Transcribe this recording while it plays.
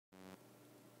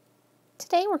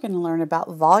Today we're going to learn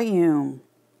about volume.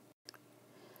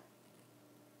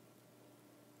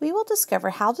 We will discover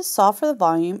how to solve for the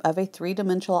volume of a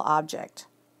three-dimensional object.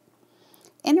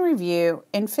 In review,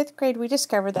 in 5th grade we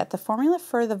discovered that the formula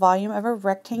for the volume of a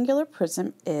rectangular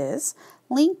prism is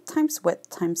length times width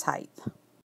times height.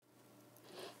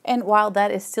 And while that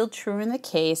is still true in the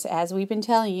case, as we've been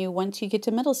telling you, once you get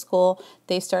to middle school,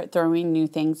 they start throwing new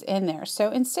things in there. So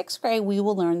in 6th grade we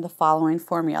will learn the following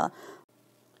formula.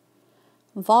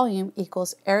 Volume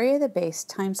equals area of the base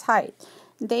times height.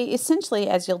 They essentially,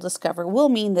 as you'll discover, will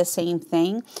mean the same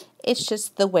thing. It's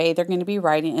just the way they're going to be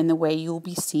writing and the way you'll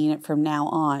be seeing it from now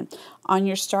on. On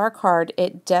your star card,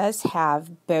 it does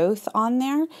have both on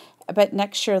there, but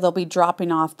next year they'll be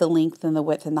dropping off the length and the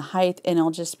width and the height, and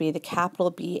it'll just be the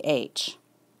capital BH.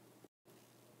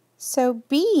 So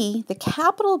B, the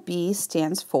capital B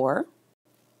stands for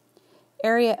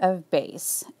area of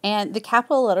base, and the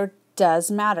capital letter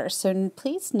does matter. So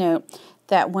please note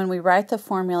that when we write the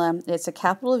formula, it's a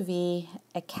capital V,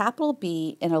 a capital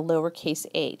B, and a lowercase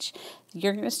h.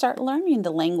 You're going to start learning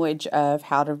the language of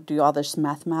how to do all this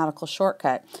mathematical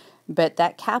shortcut, but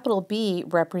that capital B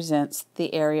represents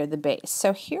the area of the base.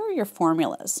 So here are your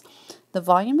formulas. The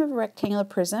volume of a rectangular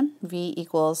prism, V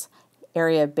equals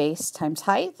area of base times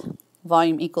height.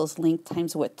 Volume equals length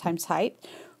times width times height.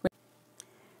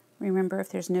 Remember, if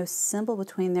there's no symbol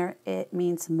between there, it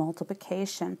means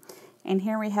multiplication. And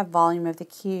here we have volume of the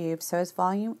cube. So as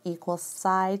volume equals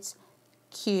sides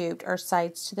cubed, or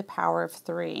sides to the power of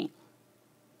 3.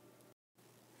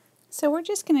 So we're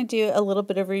just going to do a little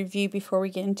bit of review before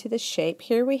we get into the shape.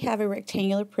 Here we have a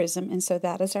rectangular prism, and so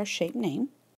that is our shape name.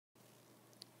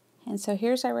 And so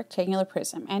here's our rectangular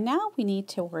prism. And now we need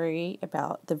to worry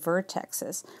about the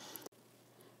vertexes.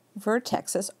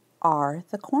 Vertexes are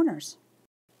the corners.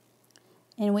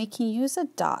 And we can use a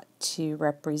dot to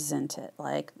represent it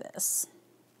like this.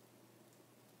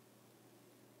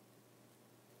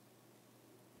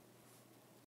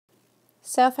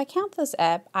 So if I count those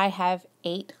up, I have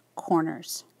 8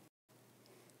 corners.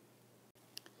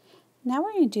 Now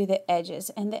we're going to do the edges,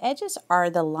 and the edges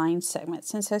are the line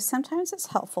segments, and so sometimes it's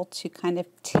helpful to kind of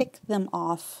tick them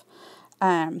off,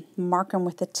 mark them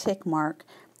with a tick mark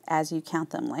as you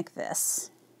count them like this.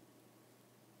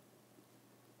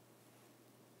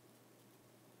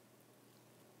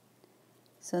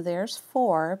 So there's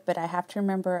 4, but I have to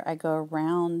remember I go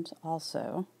around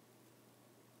also.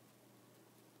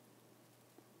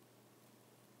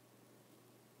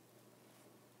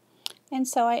 And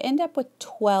so I end up with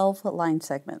 12 line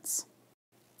segments.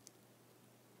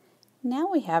 Now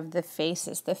we have the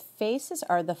faces. The faces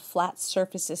are the flat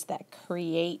surfaces that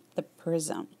create the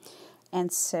prism. And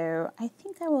so I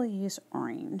think I will use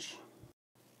orange.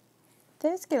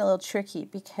 Those get a little tricky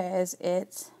because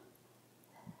it's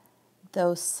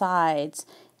those sides,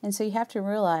 and so you have to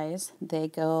realize they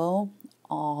go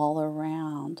all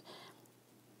around,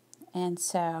 and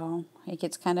so it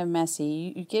gets kind of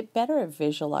messy. You get better at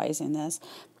visualizing this,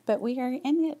 but we are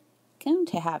going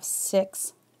to have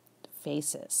 6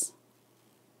 faces.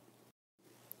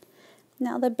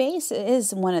 Now the base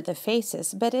is one of the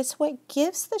faces, but it's what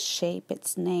gives the shape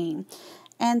its name.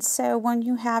 And so when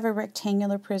you have a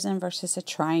rectangular prism versus a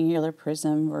triangular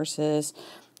prism versus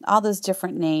all those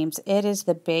different names, it is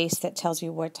the base that tells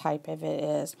you what type of it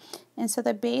is. And so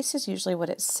the base is usually what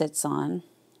it sits on.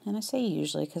 And I say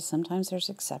usually because sometimes there's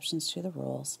exceptions to the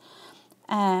rules.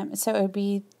 So it would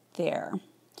be there.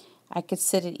 I could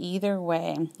sit it either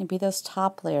way. It'd be those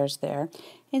top layers there.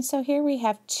 And so here we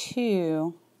have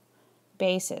 2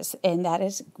 bases, and that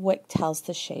is what tells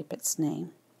the shape its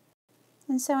name.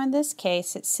 And so in this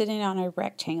case, it's sitting on a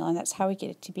rectangle, and that's how we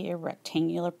get it to be a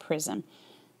rectangular prism.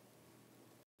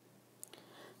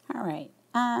 All right,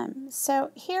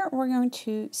 so here we're going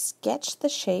to sketch the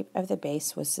shape of the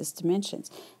base with its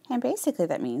dimensions. And basically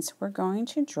that means we're going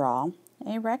to draw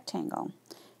a rectangle.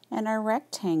 And our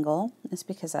rectangle is,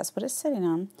 because that's what it's sitting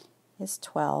on, is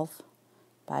 12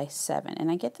 by 7.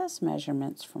 And I get those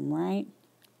measurements from right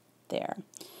there.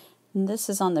 And this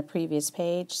is on the previous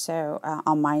page, so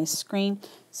on my screen,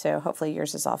 so hopefully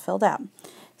yours is all filled out.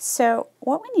 So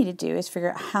what we need to do is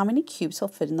figure out how many cubes will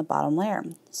fit in the bottom layer.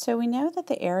 So we know that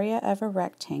the area of a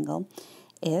rectangle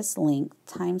is length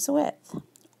times width,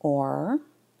 or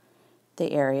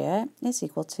the area is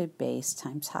equal to base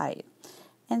times height.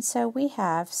 And so we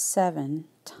have 7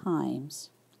 times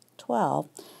 12,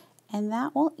 and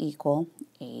that will equal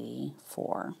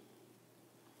 84.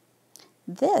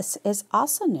 This is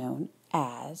also known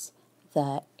as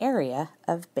the area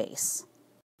of base,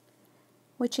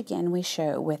 which again we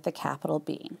show with the capital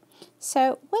B.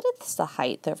 So what is the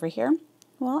height over here?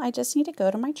 Well, I just need to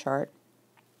go to my chart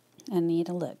and need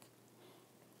to look.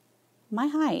 My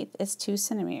height is 2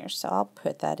 centimeters, so I'll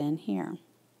put that in here.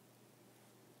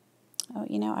 Oh,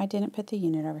 you know, I didn't put the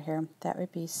unit over here. That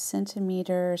would be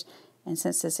centimeters, and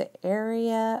since it's an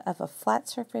area of a flat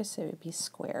surface, it would be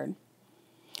squared.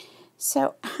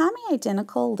 So how many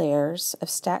identical layers of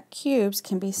stacked cubes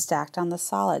can be stacked on the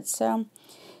solid? So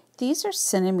these are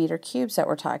centimeter cubes that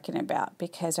we're talking about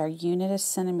because our unit is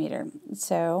centimeter.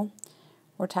 So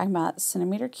we're talking about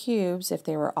centimeter cubes if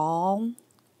they were all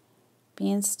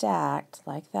being stacked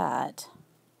like that.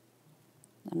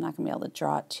 I'm not going to be able to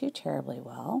draw it too terribly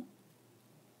well.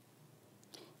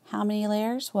 How many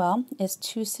layers? Well, it's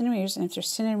 2 centimeters, and if they're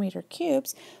centimeter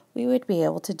cubes, we would be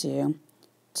able to do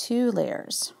 2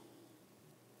 layers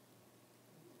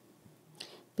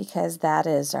because that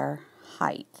is our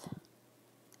height.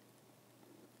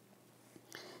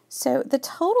 So the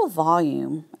total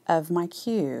volume of my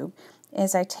cube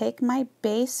is I take my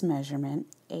base measurement,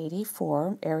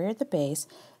 84, area of the base,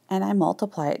 and I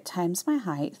multiply it times my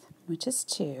height, which is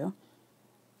 2,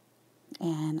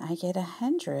 and I get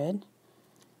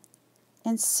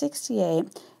 168,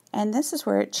 and this is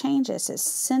where it changes. It's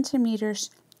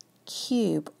centimeters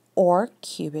cube or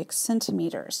cubic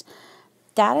centimeters.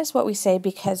 That is what we say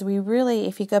because we really,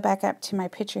 if you go back up to my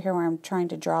picture here where I'm trying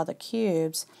to draw the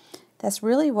cubes, that's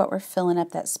really what we're filling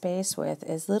up that space with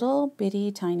is little bitty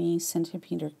tiny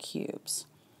centimeter cubes.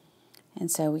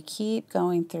 And so we keep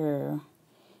going through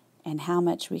and how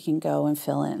much we can go and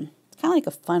fill in. It's kind of like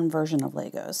a fun version of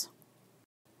Legos.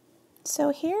 So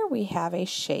here we have a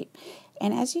shape,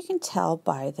 and as you can tell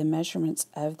by the measurements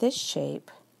of this shape,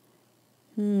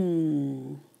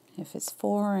 if it's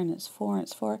 4 and it's 4 and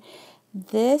it's 4,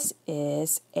 this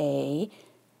is a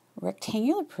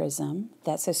rectangular prism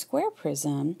that's a square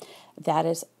prism that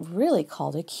is really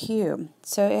called a cube.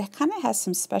 So it kind of has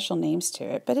some special names to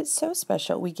it, but it's so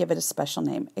special we give it a special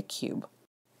name, a cube.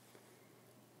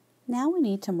 Now we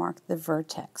need to mark the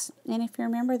vertex, and if you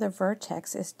remember, the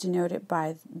vertex is denoted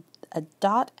by a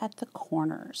dot at the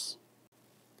corners.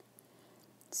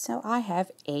 So I have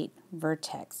 8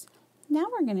 vertex. Now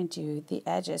we're going to do the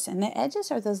edges, and the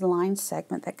edges are those line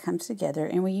segment that comes together,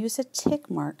 and we use a tick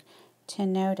mark to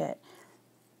note it.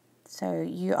 So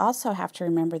you also have to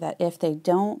remember that if they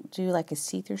don't do like a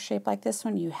see-through shape like this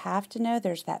one, you have to know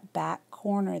there's that back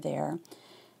corner there,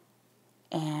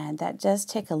 and that does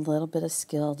take a little bit of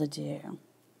skill to do.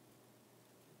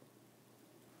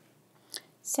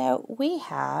 So we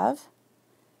have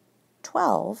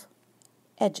 12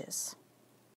 edges.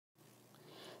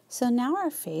 So now our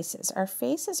faces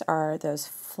are those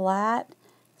flat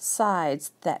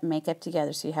sides that make up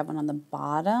together. So you have one on the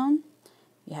bottom,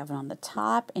 you have one on the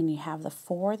top, and you have the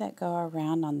 4 that go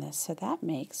around on this. So that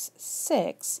makes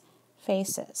 6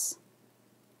 faces.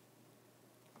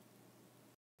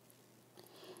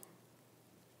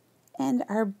 And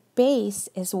our base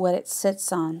is what it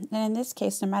sits on. And in this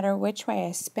case, no matter which way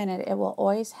I spin it, it will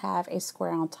always have a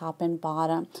square on top and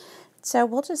bottom. So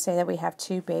we'll just say that we have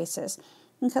 2 bases.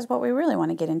 Because what we really want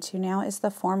to get into now is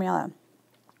the formula.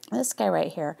 This guy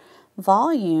right here,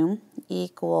 volume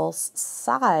equals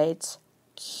sides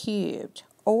cubed,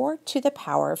 or to the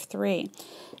power of 3.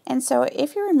 And so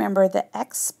if you remember, the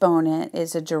exponent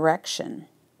is a direction.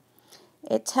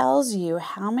 It tells you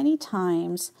how many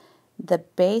times the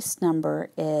base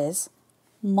number is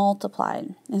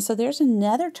multiplied. And so there's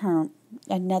another term,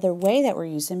 another way that we're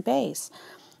using base.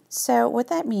 So what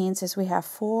that means is we have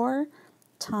 4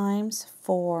 times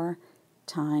 4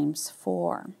 times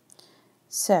 4.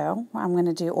 So I'm going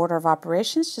to do order of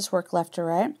operations, just work left to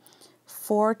right.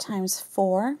 4 times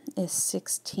 4 is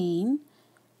 16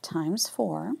 times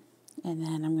 4. And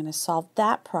then I'm going to solve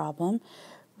that problem,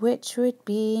 which would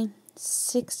be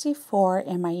 64,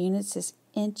 and my units is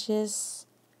inches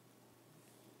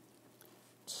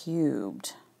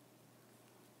cubed,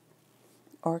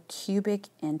 or cubic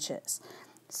inches.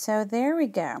 So there we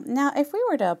go. Now if we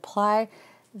were to apply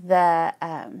the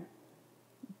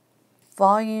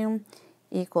volume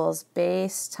equals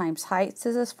base times height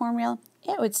to this formula,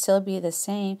 it would still be the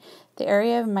same. The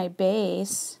area of my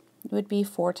base would be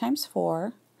 4 times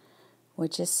 4,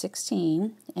 which is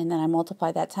 16, and then I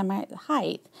multiply that times my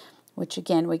height, which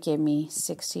again would give me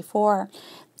 64.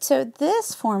 So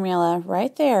this formula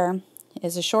right there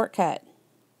is a shortcut.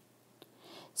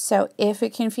 So if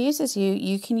it confuses you,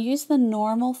 you can use the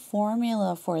normal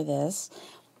formula for this.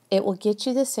 It will get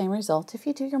you the same result if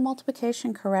you do your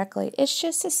multiplication correctly. It's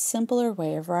just a simpler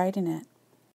way of writing it.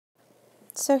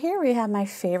 So here we have my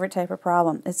favorite type of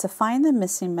problem. It's to find the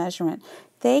missing measurement.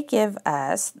 They give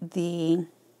us the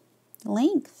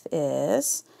length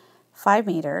is 5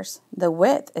 meters, the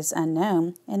width is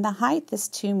unknown, and the height is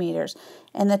 2 meters,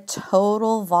 and the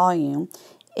total volume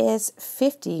is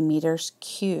 50 meters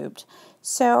cubed.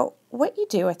 So what you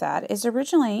do with that is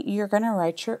originally you're going to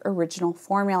write your original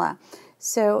formula.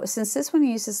 So since this one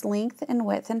uses length and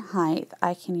width and height,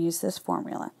 I can use this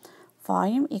formula.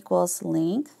 Volume equals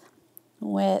length,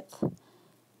 width,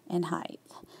 and height.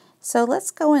 So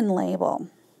let's go and label.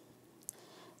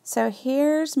 So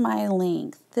here's my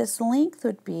length. This length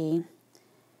would be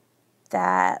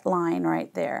that line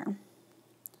right there.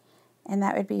 And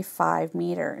that would be 5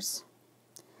 meters.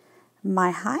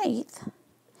 My height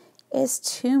is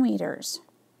 2 meters.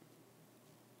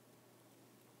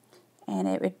 And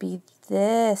it would be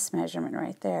this measurement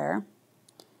right there.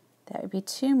 That would be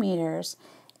 2 meters.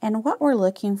 And what we're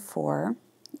looking for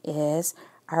is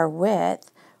our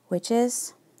width, which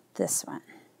is this one.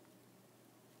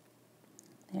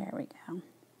 There we go.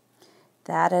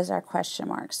 That is our question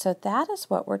mark. So that is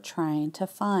what we're trying to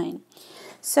find.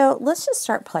 So let's just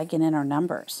start plugging in our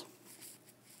numbers.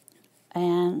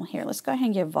 And here, let's go ahead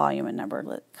and give volume a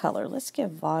number. Color, let's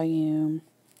give volume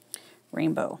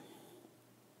rainbow.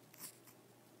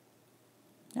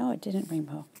 No, it didn't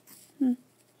rainbow.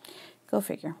 Go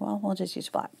figure. Well, we'll just use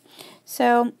black.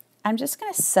 So I'm just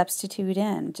going to substitute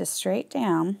in, just straight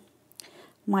down.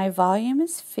 My volume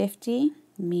is 50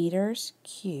 meters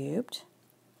cubed.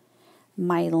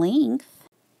 My length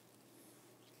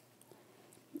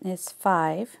is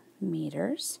 5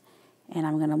 meters. And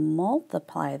I'm going to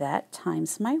multiply that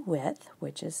times my width,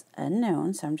 which is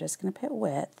unknown. So I'm just going to put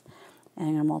width. And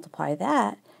I'm going to multiply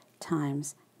that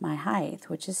times my height,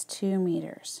 which is 2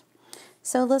 meters.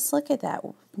 So let's look at that.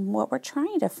 What we're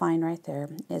trying to find right there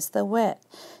is the width.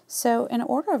 So in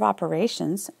order of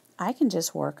operations, I can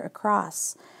just work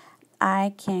across.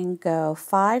 I can go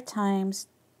 5 times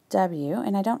W,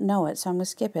 and I don't know it, so I'm going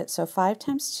to skip it. So 5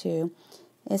 times 2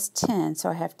 is 10. So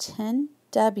I have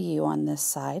 10W on this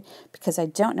side because I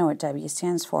don't know what W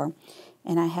stands for.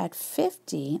 And I had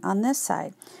 50 on this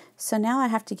side. So now I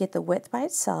have to get the width by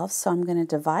itself, so I'm going to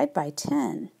divide by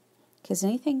 10. Because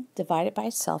anything divided by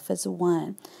itself is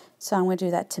 1. So I'm going to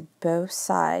do that to both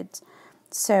sides.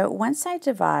 So once I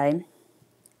divide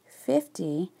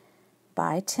 50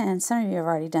 by 10, some of you have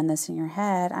already done this in your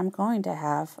head, I'm going to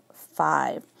have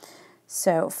 5.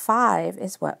 So 5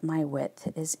 is what my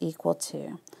width is equal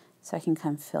to. So I can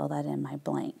come fill that in my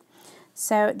blank.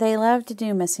 So they love to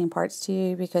do missing parts to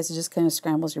you because it just kind of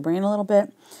scrambles your brain a little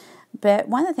bit. But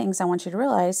one of the things I want you to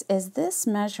realize is this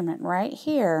measurement right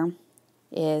here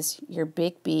is your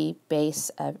big B base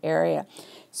of area.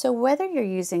 So whether you're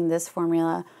using this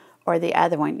formula or the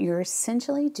other one, you're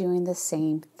essentially doing the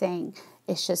same thing.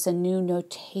 It's just a new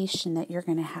notation that you're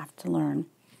going to have to learn.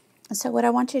 So what I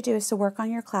want you to do is to work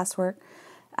on your classwork.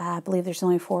 I believe there's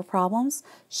only 4 problems.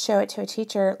 Show it to a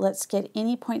teacher. Let's get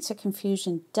any points of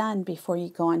confusion done before you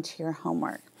go into your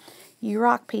homework. You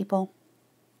rock, people.